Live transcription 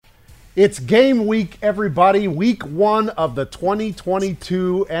It's game week, everybody. Week 1 of the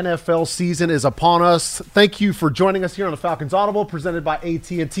 2022 NFL season is upon us. Thank you for joining us here on the Falcons Audible, presented by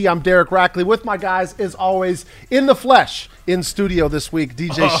AT&T. I'm Derek Rackley with my guys, as always, in the flesh. In studio this week,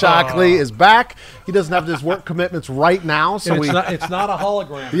 DJ Shockley is back. He doesn't have his work commitments right now, so it's not a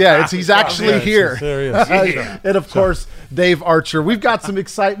hologram. Yeah, he's actually here. And of course, Dave Archer. We've got some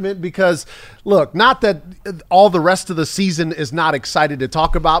excitement because, look, not that all the rest of the season is not excited to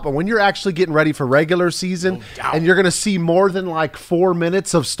talk about, but when you're actually getting ready for regular season and you're going to see more than like 4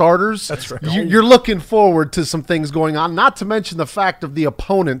 minutes of starters, that's right. You're looking forward to some things going on, not to mention the fact of the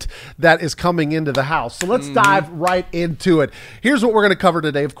opponent that is coming into the house. So let's dive right into it. Here's what we're going to cover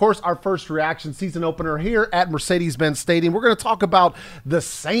today. Of course, our first reaction season opener here at Mercedes-Benz Stadium. We're going to talk about the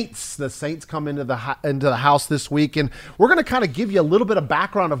Saints. The Saints come into the house this week, and we're going to kind of give you a little bit of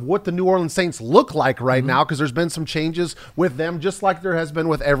background of what the New Orleans Saints look like right now, because there's been some changes with them, just like there has been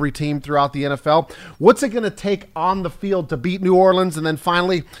with every team throughout the NFL. What's it going to take on the field to beat New Orleans? And then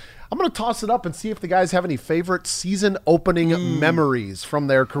finally, I'm going to toss it up and see if the guys have any favorite season opening memories from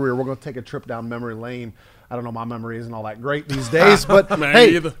their career. We're going to take a trip down memory lane. I don't know, my memory isn't all that great these days, but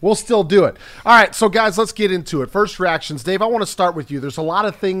hey, we'll still do it. All right, so guys, let's get into it. First reactions. Dave, I want to start with you. There's a lot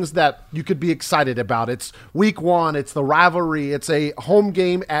of things that you could be excited about. It's week 1. It's the rivalry. It's a home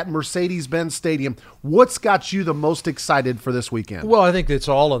game at Mercedes-Benz Stadium. What's got you the most excited for this weekend? Well, I think it's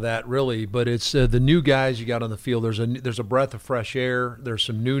all of that, really, but it's the new guys you got on the field. There's a breath of fresh air. There's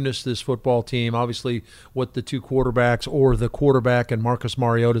some newness to this football team. Obviously, what the two quarterbacks or the quarterback and Marcus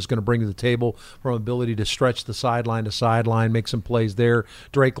Mariota is going to bring to the table from ability to stretch the sideline to sideline, make some plays there.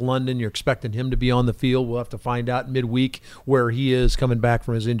 Drake London, you're expecting him to be on the field. We'll have to find out midweek where he is coming back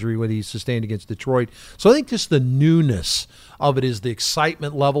from his injury when he sustained against Detroit. So I think just the newness of it is the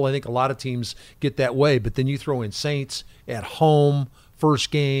excitement level. I think a lot of teams get that way, but then you throw in Saints at home, first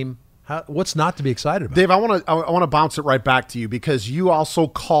game. What's not to be excited about? Dave, I want to bounce it right back to you, because you also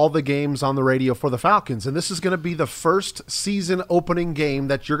call the games on the radio for the Falcons, and this is going to be the first season opening game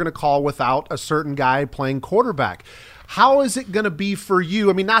that you're going to call without a certain guy playing quarterback. How is it going to be for you?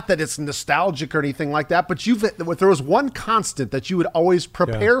 I mean, not that it's nostalgic or anything like that, but if there was one constant that you would always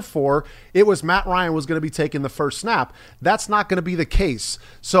prepare for, it was Matt Ryan was going to be taking the first snap. That's not going to be the case.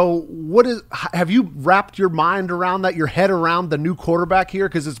 So have you wrapped your mind around that, your head around the new quarterback here?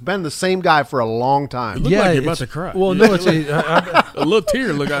 Because it's been the same guy for a long time. You look like you're about to cry. Well, no, it's a little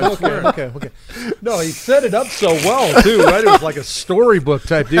tear. Look, I swear. Okay. No, he set it up so well, too, right? It was like a storybook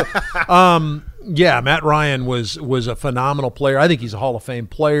type deal. Yeah, Matt Ryan was a phenomenal player. I think he's a Hall of Fame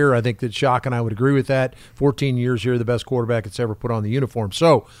player. I think that Shock and I would agree with that. 14 years here, the best quarterback that's ever put on the uniform.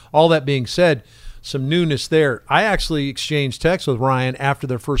 So all that being said, some newness there. I actually exchanged texts with Ryan after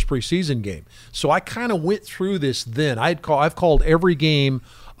their first preseason game. So I kind of went through this then. I've called every game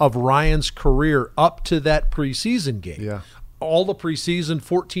of Ryan's career up to that preseason game. Yeah. All the preseason,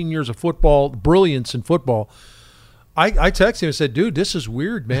 14 years of football, brilliance in football. I texted him and said, dude, this is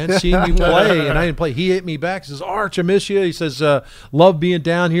weird, man, seeing you play. And I didn't play. He hit me back. He says, Arch, I miss you. He says, love being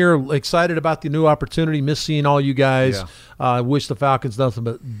down here, excited about the new opportunity, miss seeing all you guys. I wish the Falcons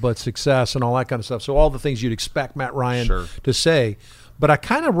nothing but success and all that kind of stuff. So all the things you'd expect Matt Ryan to say. But I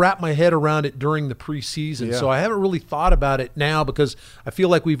kind of wrapped my head around it during the preseason. So I haven't really thought about it now, because I feel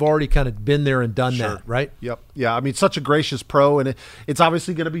like we've already kind of been there and done that, right? Yep. Yeah, I mean, such a gracious pro, and it's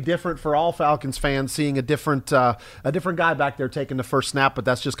obviously going to be different for all Falcons fans seeing a different guy back there taking the first snap, but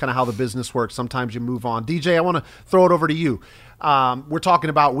that's just kind of how the business works. Sometimes you move on. DJ, I want to throw it over to you. We're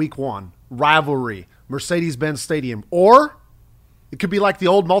talking about week 1, rivalry, Mercedes-Benz Stadium, or it could be like the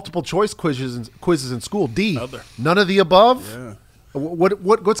old multiple choice quizzes in school. D, none of the above? Yeah.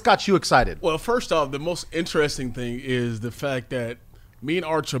 What's got you excited? Well, first off, the most interesting thing is the fact that me and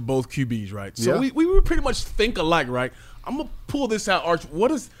Arch are both QBs, right? So we pretty much think alike, right? I'm going to pull this out, Arch. What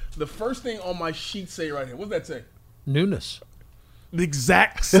does the first thing on my sheet say right here? What does that say? Newness. The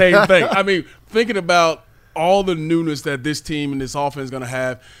exact same thing. I mean, thinking about all the newness that this team and this offense is going to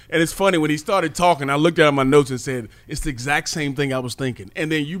have. And it's funny, when he started talking, I looked at my notes and said, it's the exact same thing I was thinking.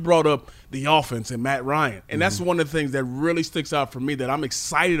 And then you brought up the offense and Matt Ryan. And that's one of the things that really sticks out for me that I'm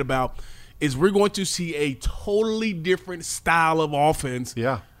excited about, is we're going to see a totally different style of offense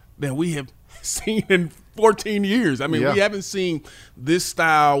than we have seen in 14 years. I mean, we haven't seen this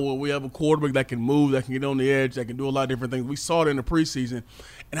style where we have a quarterback that can move, that can get on the edge, that can do a lot of different things. We saw it in the preseason.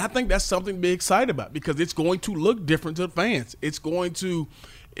 And I think that's something to be excited about, because it's going to look different to the fans. It's going to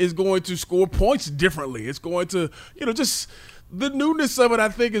score points differently. It's going to, just The newness of it, I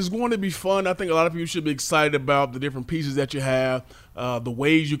think, is going to be fun. I think a lot of people should be excited about the different pieces that you have, the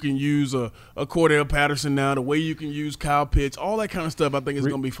ways you can use a Cordell Patterson now, the way you can use Kyle Pitts, all that kind of stuff. I think is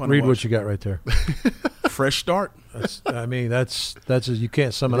going to be fun. Read what you got right there. Fresh start. That's you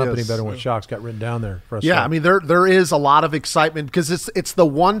can't sum it up any better than what Shock's got written down there. For us. Yeah, I mean there is a lot of excitement because it's the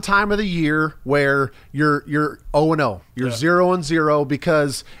one time of the year where you're 0-0, you're 0-0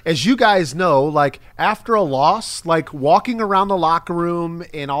 because as you guys know, like after a loss, like walking around the locker room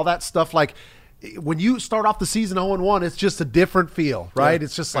and all that stuff, like when you start off the season 0-1, it's just a different feel, right?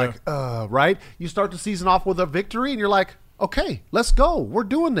 It's just like right. You start the season off with a victory, and you're like, okay, let's go. We're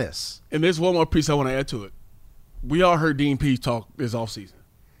doing this. And there's one more piece I want to add to it. We all heard Dean Pease talk this offseason.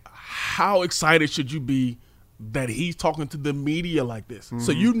 How excited should you be that he's talking to the media like this? Mm-hmm.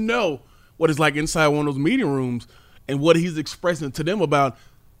 So you know what it's like inside one of those meeting rooms and what he's expressing to them about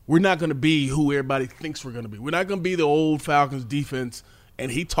we're not going to be who everybody thinks we're going to be. We're not going to be the old Falcons defense.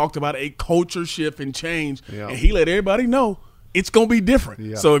 And he talked about a culture shift and change, and he let everybody know it's going to be different.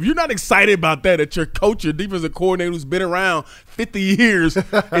 Yeah. So if you're not excited about that your coach, your defensive coordinator who's been around 50 years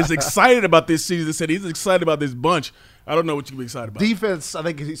is excited about this season, said he's excited about this bunch, I don't know what you can be excited about. Defense, I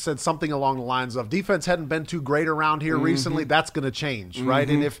think he said something along the lines of defense hadn't been too great around here recently. That's going to change, right?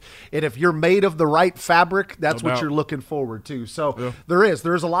 And if you're made of the right fabric, that's what you're looking forward to. So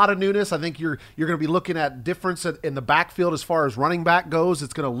there's a lot of newness. I think you're going to be looking at difference in the backfield as far as running back goes.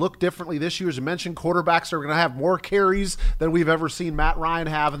 It's going to look differently this year. As you mentioned, quarterbacks are going to have more carries than we've ever seen Matt Ryan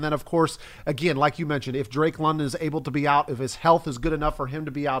have. And then, of course, again, like you mentioned, if Drake London is able to be out, if his health is good enough for him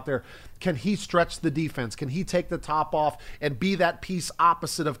to be out there, can he stretch the defense? Can he take the top off and be that piece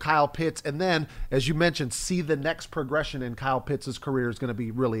opposite of Kyle Pitts? And then, as you mentioned, see the next progression in Kyle Pitts' career is going to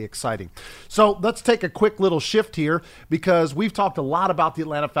be really exciting. So let's take a quick little shift here because we've talked a lot about the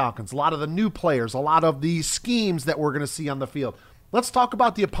Atlanta Falcons, a lot of the new players, a lot of the schemes that we're going to see on the field. Let's talk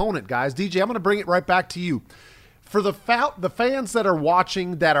about the opponent, guys. DJ, I'm going to bring it right back to you. For the fans that are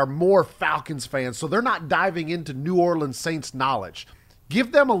watching that are more Falcons fans, so they're not diving into New Orleans Saints knowledge,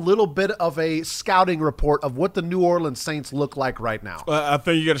 give them a little bit of a scouting report of what the New Orleans Saints look like right now. I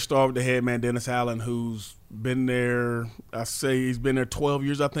think you got to start with the head man, Dennis Allen, who's been there. I say he's been there 12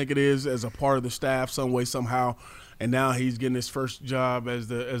 years, I think it is, as a part of the staff some way, somehow. And now he's getting his first job as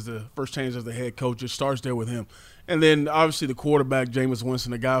the first change as the head coach. It starts there with him. And then obviously the quarterback, Jameis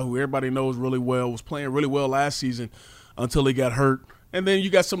Winston, a guy who everybody knows really well, was playing really well last season until he got hurt. And then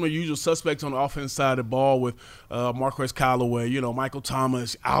you got some of the usual suspects on the offense side of the ball with Marquez Callaway, Michael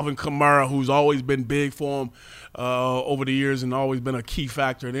Thomas, Alvin Kamara, who's always been big for him over the years and always been a key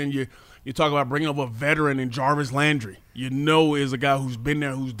factor. And then you talk about bringing up a veteran in Jarvis Landry. Is a guy who's been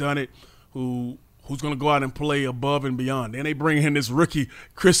there, who's done it, who's going to go out and play above and beyond. Then they bring in this rookie,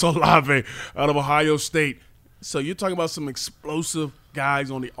 Chris Olave, out of Ohio State. So you're talking about some explosive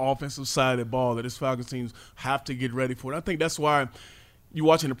guys on the offensive side of the ball that this Falcons teams have to get ready for. And I think that's why you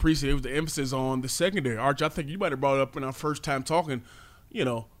watching the preseason, it was the emphasis on the secondary. Arch, I think you might have brought it up in our first time talking,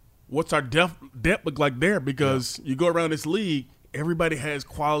 what's our depth look like there? Because you go around this league, everybody has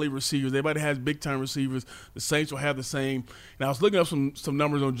quality receivers. Everybody has big-time receivers. The Saints will have the same. And I was looking up some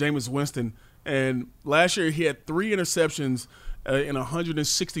numbers on Jameis Winston, and last year he had 3 interceptions in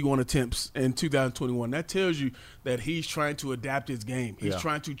 161 attempts in 2021. That tells you that he's trying to adapt his game. He's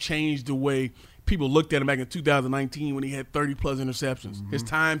trying to change the way people looked at him back in 2019 when he had 30-plus interceptions. His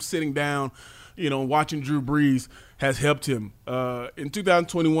time sitting down, watching Drew Brees has helped him. In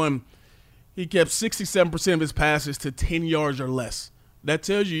 2021, he kept 67% of his passes to 10 yards or less. That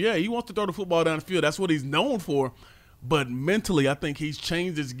tells you, he wants to throw the football down the field. That's what he's known for. But mentally, I think he's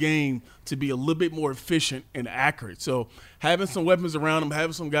changed his game to be a little bit more efficient and accurate. So having some weapons around him,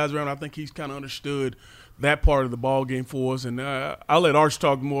 having some guys around him, I think he's kind of understood that part of the ball game for us. And I'll let Arch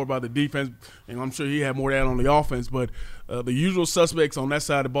talk more about the defense, and I'm sure he had more to add on the offense. But the usual suspects on that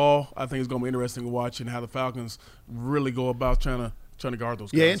side of the ball, I think it's going to be interesting to watch and how the Falcons really go about trying to guard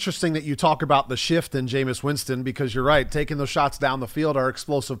those guys. Yeah, interesting that you talk about the shift in Jameis Winston because you're right. Taking those shots down the field are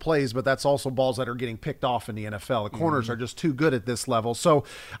explosive plays, but that's also balls that are getting picked off in the NFL. The corners are just too good at this level. So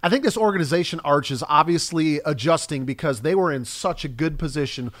I think this organization, Arch, is obviously adjusting because they were in such a good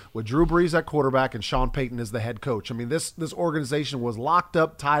position with Drew Brees at quarterback and Sean Payton as the head coach. I mean, this organization was locked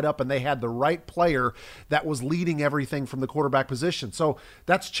up, tied up, and they had the right player that was leading everything from the quarterback position. So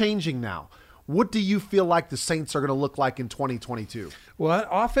that's changing now. What do you feel like the Saints are going to look like in 2022? Well,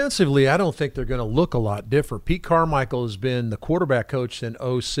 offensively, I don't think they're going to look a lot different. Pete Carmichael has been the quarterback coach in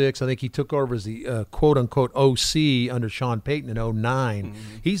 2006. I think he took over as the quote-unquote OC under Sean Payton in 2009.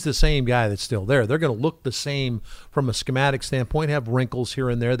 He's the same guy that's still there. They're going to look the same from a schematic standpoint, have wrinkles here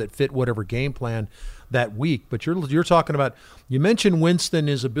and there that fit whatever game plan that week. But you're talking about, you mentioned Winston,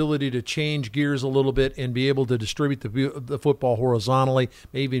 his ability to change gears a little bit and be able to distribute the football horizontally,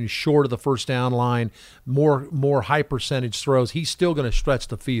 maybe even short of the first down line, more high percentage throws. He's still going to stretch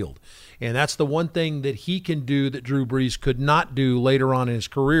the field. And that's the one thing that he can do that Drew Brees could not do later on in his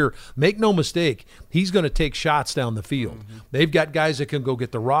career. Make no mistake, he's going to take shots down the field. Mm-hmm. They've got guys that can go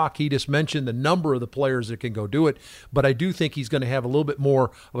get the rock. He just mentioned the number of the players that can go do it. But I do think he's going to have a little bit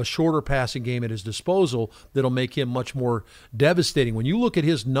more of a shorter passing game at his disposal that'll make him much more devastating. When you look at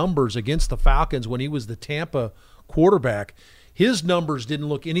his numbers against the Falcons when he was the Tampa quarterback, his numbers didn't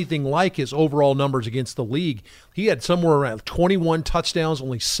look anything like his overall numbers against the league. He had somewhere around 21 touchdowns,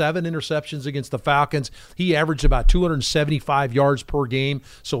 only 7 interceptions against the Falcons. He averaged about 275 yards per game.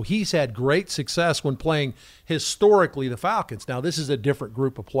 So he's had great success when playing historically the Falcons. Now, this is a different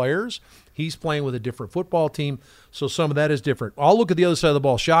group of players. He's playing with a different football team, so some of that is different. I'll look at the other side of the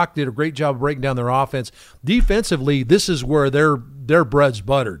ball. Shock did a great job of breaking down their offense. Defensively, this is where their bread's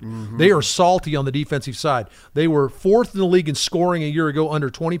buttered. Mm-hmm. They are salty on the defensive side. They were 4th in the league in scoring a year ago, under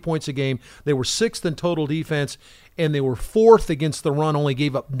 20 points a game. They were 6th in total defense, and they were 4th against the run, only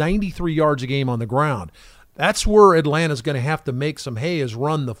gave up 93 yards a game on the ground. That's where Atlanta's going to have to make some hay, is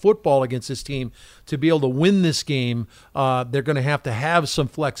run the football against this team to be able to win this game. They're going to have some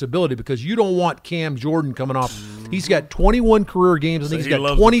flexibility, because you don't want Cam Jordan coming off. He's got 21 career games. I think he's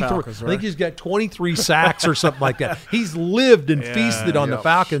got 23. Falcons, right? I think he's got 23 sacks or something like that. He's lived and feasted on the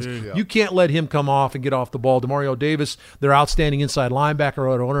Falcons. You can't let him come off and get off the ball. Demario Davis, their outstanding inside linebacker,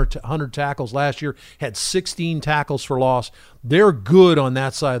 had 100 tackles last year, had 16 tackles for loss. They're good on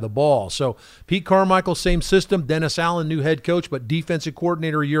that side of the ball. So Pete Carmichael, same system. Dennis Allen, new head coach, but defensive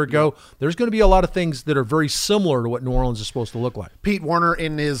coordinator a year ago. There's going to be a lot of things that are very similar to what New Orleans is supposed to look like. Pete Werner,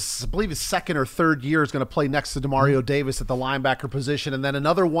 in his, I believe, his 2nd or 3rd year, is going to play next to Demario Davis at the linebacker position. And then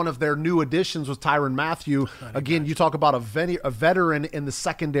another one of their new additions was Tyrann Mathieu. Again, you talk about a veteran in the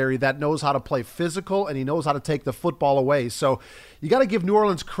secondary that knows how to play physical, and he knows how to take the football away. So you got to give New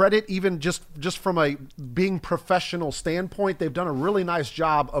Orleans credit, even just from a being professional standpoint. They've done a really nice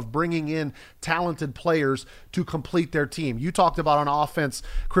job of bringing in talented players to complete their team. You talked about on offense,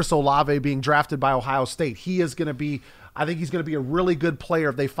 Chris Olave being drafted by Ohio State. He is going to be, I think he's going to be a really good player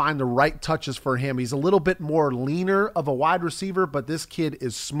if they find the right touches for him. He's a little bit more leaner of a wide receiver, but this kid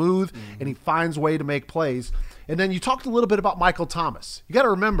is smooth, and he finds a way to make plays. And then you talked a little bit about Michael Thomas. You got to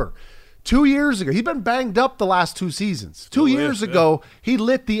remember, 2 years ago, he's been banged up the last 2 seasons. 2 years ago, he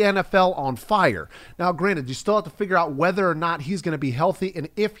lit the NFL on fire. Now, granted, you still have to figure out whether or not he's going to be healthy and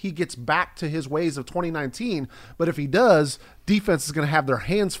if he gets back to his ways of 2019. But if he does, defense is going to have their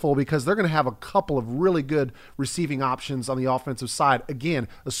hands full, because they're going to have a couple of really good receiving options on the offensive side. Again,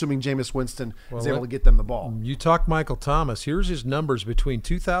 assuming Jameis Winston is able to get them the ball. You talk Michael Thomas. Here's his numbers between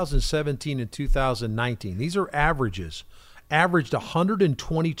 2017 and 2019. These are averages. Averaged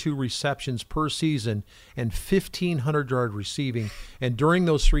 122 receptions per season and 1,500-yard receiving. And during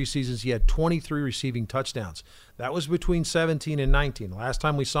those 3 seasons, he had 23 receiving touchdowns. That was between 17 and 19. Last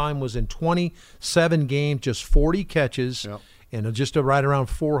time we saw him was in 27 games, just 40 catches, and just right around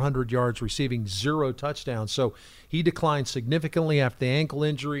 400 yards receiving, 0 touchdowns. So he declined significantly after the ankle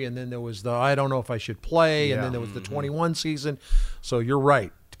injury, and then there was the I don't know if I should play, and then there was the 21 season. So you're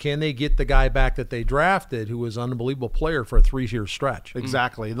right. Can they get the guy back that they drafted, who was an unbelievable player for a 3-year stretch?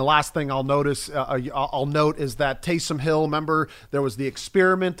 Exactly. And the last thing I'll note is that Taysom Hill, remember, there was the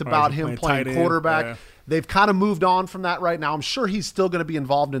experiment about him playing quarterback. Yeah. They've kind of moved on from that right now. I'm sure he's still going to be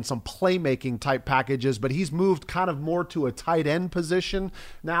involved in some playmaking type packages, but he's moved kind of more to a tight end position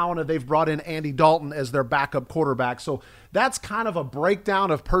now, and they've brought in Andy Dalton as their backup quarterback. So that's kind of a breakdown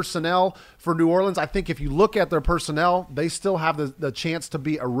of personnel for New Orleans. I think if you look at their personnel, they still have the chance to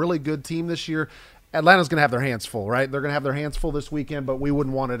be a really good team this year. Atlanta's going to have their hands full, right? They're going to have their hands full this weekend, but we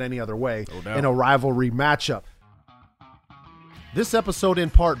wouldn't want it any other way in a rivalry matchup. This episode in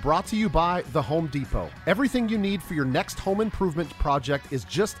part brought to you by The Home Depot. Everything you need for your next home improvement project is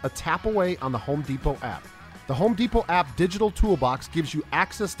just a tap away on the Home Depot app. The Home Depot app digital toolbox gives you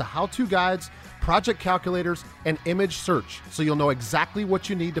access to how-to guides, project calculators, and image search, so you'll know exactly what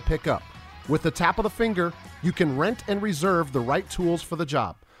you need to pick up. With the tap of the finger, you can rent and reserve the right tools for the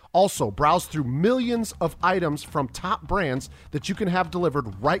job. Also, browse through millions of items from top brands that you can have delivered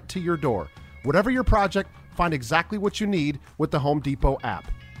right to your door. Whatever your project, find exactly what you need with the Home Depot app.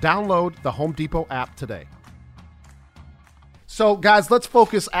 Download the Home Depot app today. So, guys, let's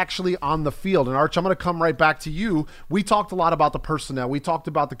focus actually on the field. And, Arch, I'm going to come right back to you. We talked a lot about the personnel. We talked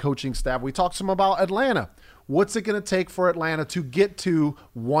about the coaching staff. We talked some about Atlanta. What's it going to take for Atlanta to get to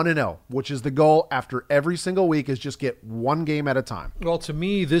 1-0, which is the goal after every single week is just get one game at a time? Well, to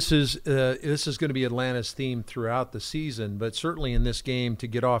me, this is going to be Atlanta's theme throughout the season, but certainly in this game to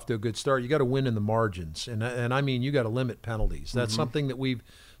get off to a good start, you got to win in the margins. And I mean, you got to limit penalties. That's something that we've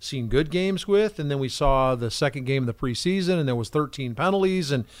seen good games with, and then we saw the second game of the preseason, and there was 13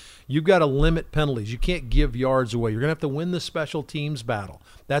 penalties, and you've got to limit penalties. You can't give yards away. You're going to have to win the special teams battle.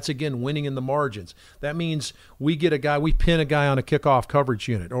 That's, again, winning in the margins. That means we pin a guy on a kickoff coverage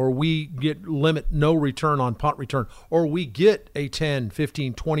unit, or we limit no return on punt return, or we get a 10,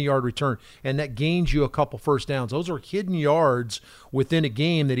 15, 20-yard return, and that gains you a couple first downs. Those are hidden yards within a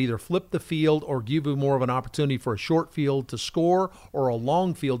game that either flip the field or give you more of an opportunity for a short field to score or a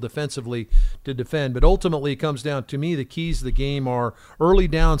long field defensively to defend. But ultimately, it comes down to me, the keys to the game are early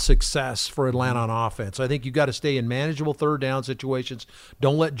down success for Atlanta on offense. I think you've got to stay in manageable third down situations.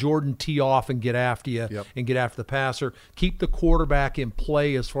 Don't let Jordan tee off and get after you and get after the passer. Keep the quarterback in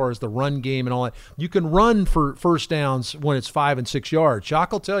play as far as the run game and all that. You can run for first downs when it's 5 and 6 yards.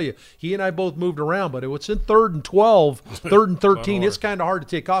 Jock will tell you, he and I both moved around, but it's in 3rd and 12, 3rd and 13. It's kind of hard to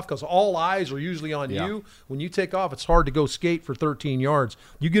take off because all eyes are usually on you. When you take off, it's hard to go skate for 13 yards.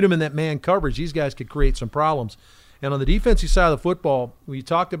 You get them in that man coverage, these guys could create some problems. And on the defensive side of the football, we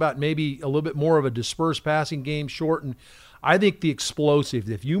talked about maybe a little bit more of a dispersed passing game, shortened. I think the explosive,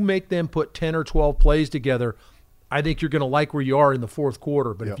 if you make them put 10 or 12 plays together, I think you're going to like where you are in the fourth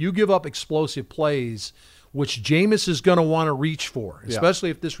quarter. But if you give up explosive plays, which Jameis is going to want to reach for, especially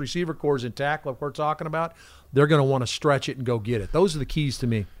if this receiver core is intact like we're talking about, they're going to want to stretch it and go get it. Those are the keys to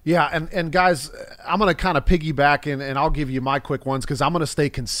me. Yeah, and guys, I'm going to kind of piggyback, and I'll give you my quick ones because I'm going to stay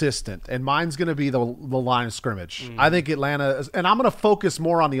consistent, and mine's going to be the line of scrimmage. I think Atlanta – and I'm going to focus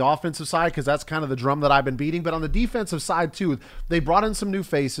more on the offensive side because that's kind of the drum that I've been beating. But on the defensive side, too, they brought in some new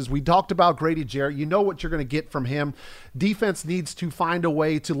faces. We talked about Grady Jarrett. You know what you're going to get from him. Defense needs to find a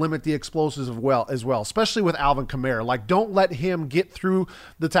way to limit the explosives as well, especially with Alvin Kamara. Like, don't let him get through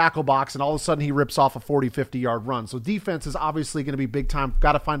the tackle box and all of a sudden he rips off a 40, 50-yard run. So defense is obviously going to be big time.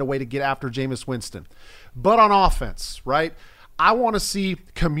 Got to find a way to get after Jameis Winston. But on offense, right, I want to see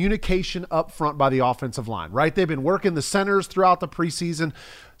communication up front by the offensive line, right? They've been working the centers throughout the preseason.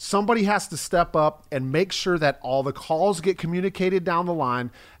 Somebody has to step up and make sure that all the calls get communicated down the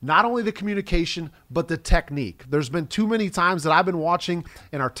line, not only the communication, but the technique. There's been too many times that I've been watching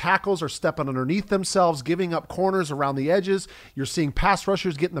and our tackles are stepping underneath themselves, giving up corners around the edges. You're seeing pass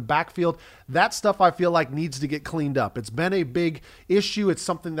rushers get in the backfield. That stuff I feel like needs to get cleaned up. It's been a big issue. It's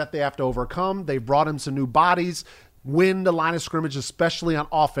something that they have to overcome. They've brought in some new bodies. Win the line of scrimmage, especially on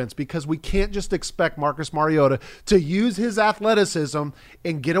offense, because we can't just expect Marcus Mariota to use his athleticism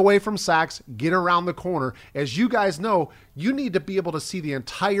and get away from sacks, get around the corner. As you guys know, you need to be able to see the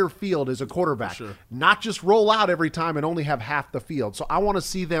entire field as a quarterback, not just roll out every time and only have half the field. So I want to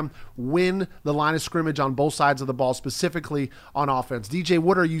see them win the line of scrimmage on both sides of the ball, specifically on offense. DJ,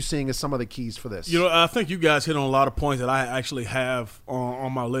 what are you seeing as some of the keys for this? You know, I think you guys hit on a lot of points that I actually have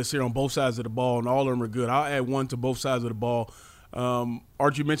on my list here on both sides of the ball, and all of them are good. I'll add one to both sides of the ball.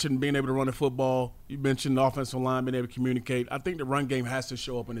 Art, you mentioned being able to run the football. You mentioned the offensive line being able to communicate. I think the run game has to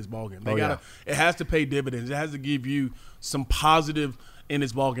show up in this ballgame. It has to pay dividends. It has to give you some positive in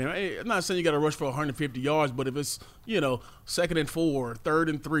this ballgame. Hey, I'm not saying you got to rush for 150 yards, but if it's, 2nd and 4, 3rd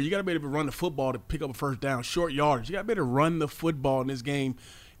and 3, you got to be able to run the football to pick up a first down, short yardage. You got to be able to run the football in this game.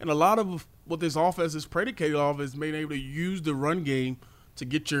 And a lot of what this offense is predicated off is being able to use the run game to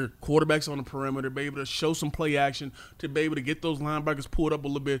get your quarterbacks on the perimeter, be able to show some play action, to be able to get those linebackers pulled up a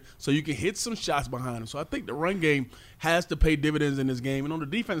little bit so you can hit some shots behind them. So I think the run game has to pay dividends in this game. And on the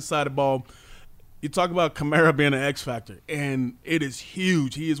defense side of the ball, you talk about Kamara being an X factor, and it is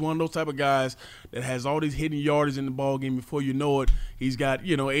huge. He is one of those type of guys that has all these hidden yards in the ball game. Before you know it, he's got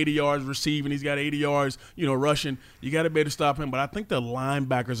 80 yards receiving, he's got 80 yards rushing. You got to be able to stop him. But I think the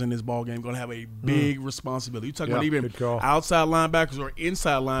linebackers in this ball game are going to have a big responsibility. You talk about even outside linebackers or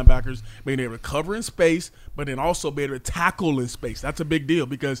inside linebackers being able to cover in space, but then also be able to tackle in space. That's a big deal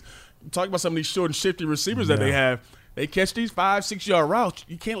because you talk about some of these short and shifty receivers that they have. They catch these 5-6 yard routes.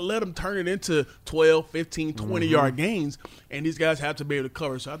 You can't let them turn it into 12, 15, 20-yard gains, and these guys have to be able to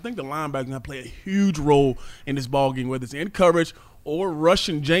cover. So I think the linebackers are going to play a huge role in this ballgame, whether it's in coverage or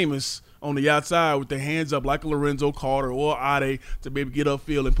rushing Jameis on the outside with their hands up like a Lorenzo Carter or Ade to be able to get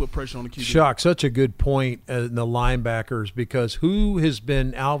upfield and put pressure on the QB. Shock, such a good point in the linebackers, because who has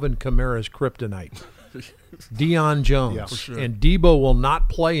been Alvin Kamara's kryptonite? Deion Jones. Yeah, for sure. And Debo will not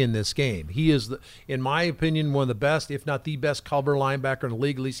play in this game. He is, in my opinion, one of the best, if not the best cover linebacker in the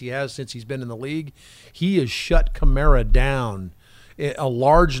league, at least he has since he's been in the league. He has shut Kamara down a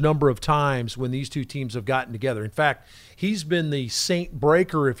large number of times when these two teams have gotten together. In fact, he's been the Saint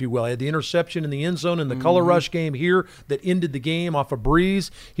breaker, if you will. He had the interception in the end zone in the color rush game here that ended the game off a breeze.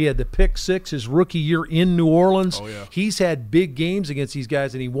 He had the pick six his rookie year in New Orleans. Oh, yeah. He's had big games against these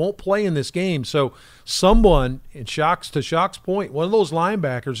guys, and he won't play in this game. So someone, to Shock's point, one of those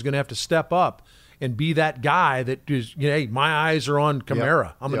linebackers is going to have to step up and be that guy that is, hey, my eyes are on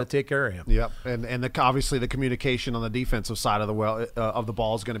Kamara. I'm going to take care of him. Yep, and obviously the communication on the defensive side of the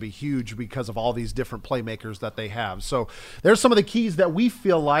ball is going to be huge because of all these different playmakers that they have. So there's some of the keys that we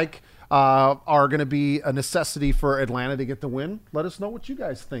feel like are going to be a necessity for Atlanta to get the win. Let us know what you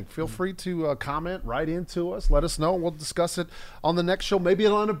guys think. Feel free to comment right into us. Let us know. We'll discuss it on the next show. Maybe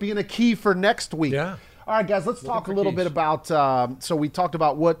it'll end up being a key for next week. Yeah. All right, guys, let's talk a little bit about so we talked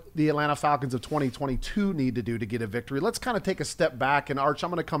about what the Atlanta Falcons of 2022 need to do to get a victory. Let's kind of take a step back, and Arch,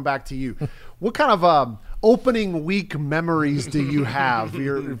 I'm going to come back to you. What kind of opening week memories do you have?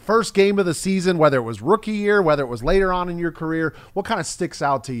 Your first game of the season, whether it was rookie year, whether it was later on in your career, what kind of sticks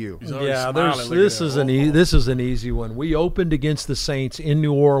out to you? Yeah, this is an easy one. We opened against the Saints in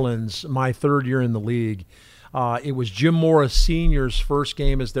New Orleans my third year in the league. It was Jim Morris Sr.'s first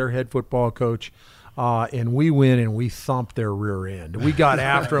game as their head football coach. And we went and we thumped their rear end. We got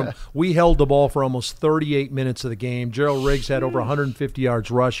after them. We held the ball for almost 38 minutes of the game. Gerald Riggs had over 150 yards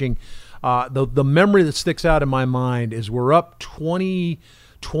rushing. The memory that sticks out in my mind is we're up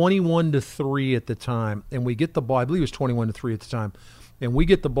 21-3 at the time, and we get the ball. I believe it was 21-3 at the time. And we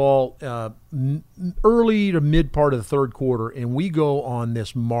get the ball early to mid part of the third quarter, and we go on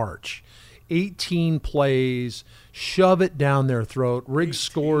this march. 18 plays, shove it down their throat. Riggs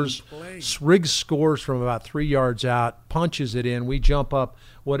scores from about 3 yards out, punches it in. We jump up,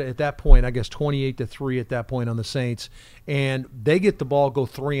 at that point, I guess 28-3 at that point on the Saints, and they get the ball, go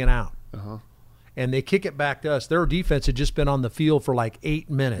 3 and out. Uh-huh. And they kick it back to us. Their defense had just been on the field for like 8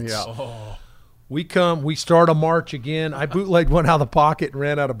 minutes. Yeah. Oh. We start a march again. I bootlegged one out of the pocket and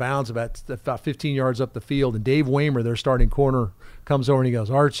ran out of bounds about 15 yards up the field. And Dave Waymer, their starting corner, comes over and he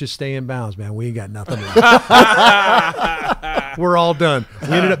goes, "Arch, just stay in bounds, man. We ain't got nothing left." We're all done. We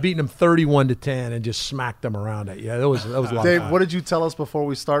ended up beating them 31-10 and just smacked them around it. Yeah, that was a lot of Dave, fun. what did you tell us before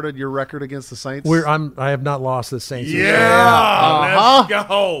we started your record against the Saints? I have not lost the Saints. Let's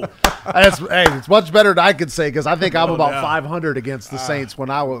go. It's much better than I could say because I think I'm about doubt. 500 against the Saints when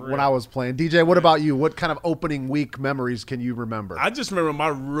I was playing. DJ, what about you? What kind of opening week memories can you remember? I just remember my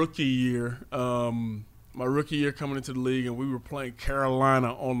rookie year. My rookie year coming into the league, and we were playing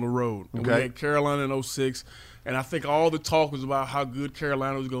Carolina on the road. And we had Carolina in 06, and I think all the talk was about how good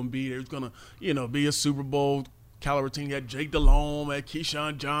Carolina was going to be. It was going to, be a Super Bowl caliber team. You had Jake Delhomme, had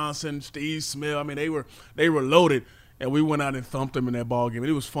Keyshawn Johnson, Steve Smith. I mean, they were loaded, and we went out and thumped them in that ball game. And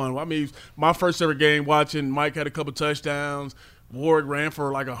it was fun. I mean, my first ever game watching. Mike had a couple touchdowns. Warwick ran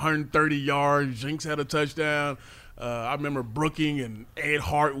for like 130 yards. Jinx had a touchdown. I remember Brooking and Ed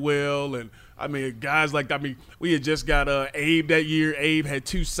Hartwell and guys we had just got Abe that year. Abe had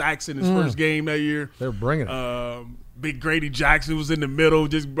 2 sacks in his first game that year. They're bringing it. Big Grady Jackson was in the middle,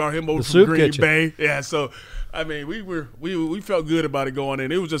 just brought him over The from soup Green kitchen. Bay. Yeah, so we felt good about it going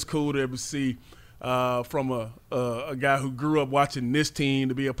in. It was just cool to see from a guy who grew up watching this team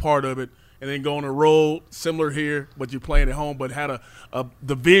to be a part of it. And then go on a road, similar here, but you're playing at home, but had a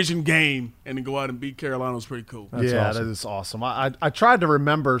division game and then go out and beat Carolina was pretty cool. That's awesome. That is awesome. I tried to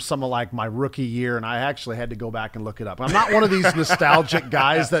remember some of like my rookie year, and I actually had to go back and look it up. I'm not one of these nostalgic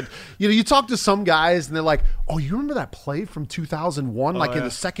guys that, you talk to some guys and they're like, "Oh, you remember that play from 2001, in the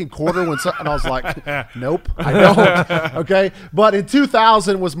second quarter?" And I was like, "Nope, I don't." Okay. But in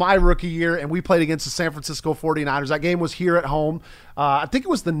 2000 was my rookie year, and we played against the San Francisco 49ers. That game was here at home. I think it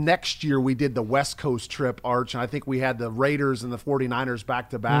was the next year we did the West Coast trip, Arch, and I think we had the Raiders and the 49ers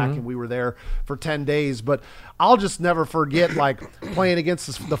back-to-back, and we were there for 10 days. But I'll just never forget, playing against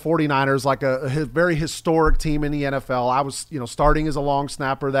the 49ers, a very historic team in the NFL. I was, starting as a long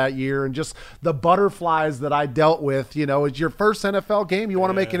snapper that year, and just the butterflies that I dealt with. It's your first NFL game. You want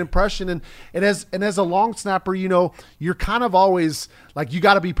to make an impression, and as a long snapper, you're kind of always – you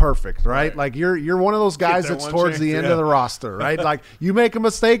got to be perfect, right? You're one of those guys that's towards the end of the roster, right? You make a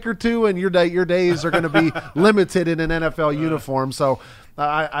mistake or two, and your days are going to be limited in an NFL uniform. So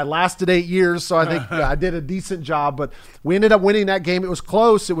I lasted 8 years, so I think I did a decent job. But we ended up winning that game. It was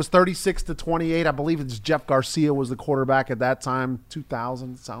close. It was 36-28. I believe it's Jeff Garcia was the quarterback at that time.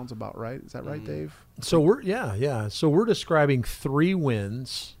 2000 sounds about right. Is that right, Dave? So we're describing 3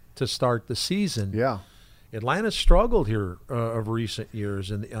 wins to start the season. Yeah. Atlanta's struggled here of recent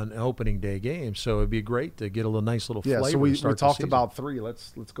years on opening day games, so it'd be great to get a nice little flavor. So we to start talked the season. about 3.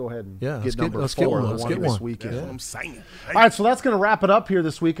 Let's go ahead and let's get number let's 4. Get one. The Let's one get this one. weekend. That's what I'm saying. All right, so that's going to wrap it up here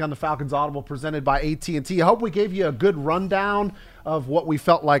this week on the Falcons Audible presented by AT&T. I hope we gave you a good rundown of what we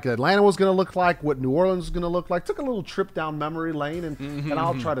felt like Atlanta was going to look like, what New Orleans was going to look like. Took a little trip down memory lane, and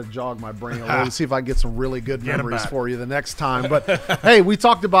I'll try to jog my brain a little to see if I can get some really good memories for you the next time. But, hey, we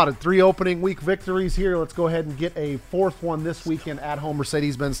talked about it. 3 opening week victories here. Let's go ahead and get a 4th one this weekend at home.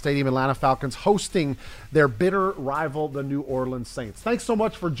 Mercedes-Benz Stadium, Atlanta Falcons hosting their bitter rival, the New Orleans Saints. Thanks so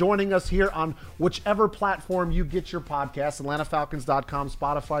much for joining us here on whichever platform you get your podcast, AtlantaFalcons.com,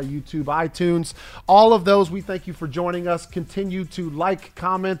 Spotify, YouTube, iTunes, all of those. We thank you for joining us. Continue to like,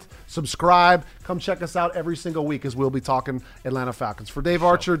 comment, subscribe. Come check us out every single week as we'll be talking Atlanta Falcons. For Dave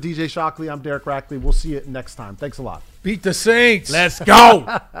Archer, DJ Shockley, I'm Derek Rackley. We'll see you next time. Thanks a lot. Beat the Saints. Let's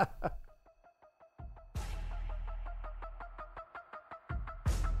go.